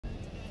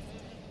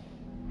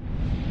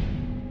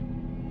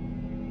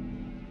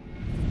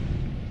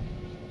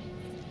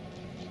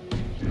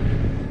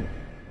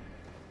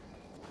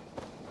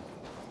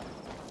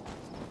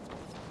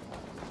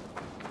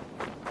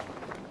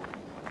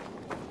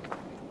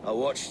I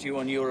watched you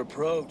on your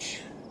approach.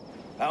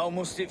 How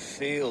must it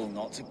feel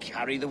not to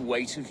carry the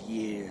weight of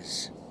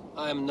years?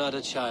 I am not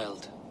a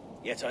child.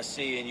 Yet I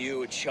see in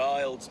you a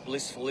child's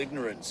blissful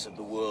ignorance of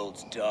the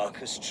world's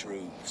darkest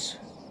truths.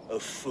 A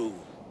fool.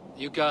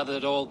 You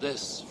gathered all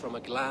this from a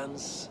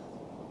glance?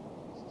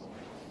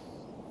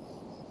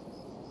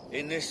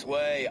 In this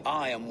way,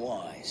 I am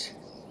wise.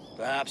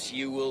 Perhaps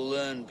you will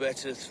learn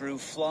better through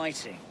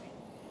flyting.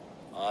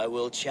 I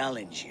will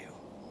challenge you.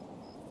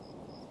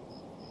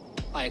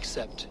 I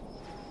accept,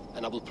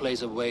 and I will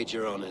place a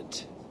wager on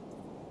it.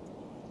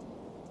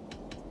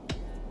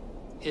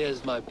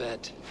 Here's my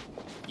bet.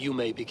 You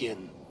may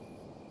begin.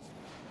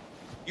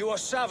 You are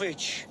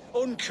savage,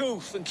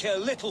 uncouth, and care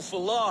little for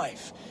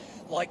life.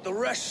 Like the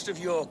rest of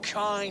your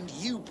kind,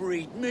 you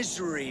breed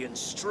misery and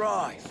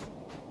strife.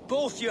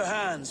 Both your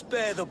hands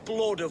bear the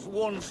blood of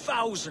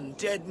 1,000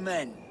 dead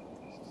men.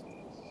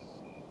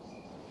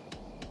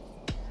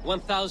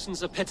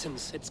 1,000's a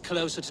pittance. It's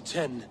closer to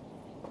 10.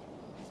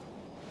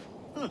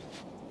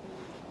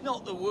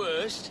 Not the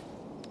worst.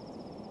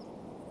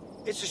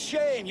 It's a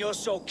shame you're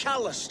so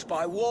calloused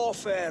by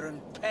warfare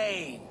and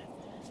pain.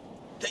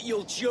 That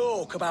you'll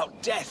joke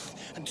about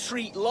death and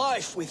treat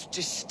life with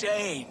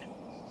disdain.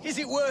 Is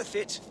it worth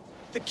it?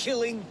 The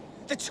killing,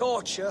 the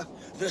torture,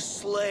 the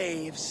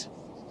slaves?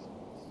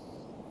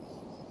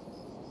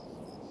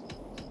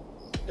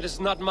 It is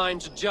not mine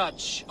to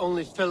judge,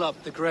 only fill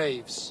up the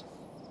graves.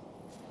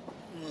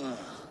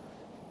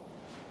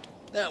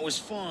 That was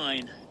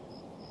fine.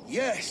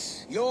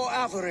 Yes, your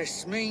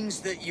avarice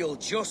means that you'll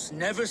just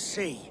never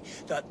see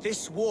that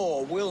this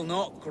war will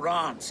not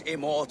grant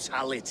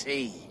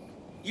immortality.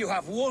 You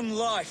have one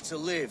life to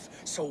live,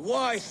 so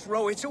why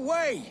throw it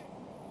away?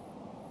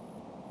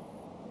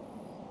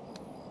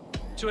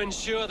 To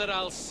ensure that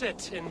I'll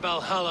sit in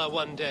Valhalla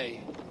one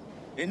day.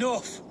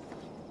 Enough!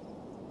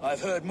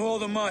 I've heard more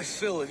than my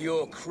fill of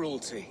your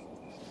cruelty.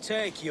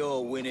 Take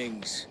your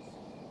winnings.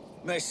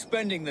 May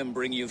spending them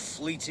bring you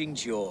fleeting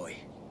joy.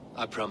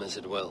 I promise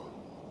it will.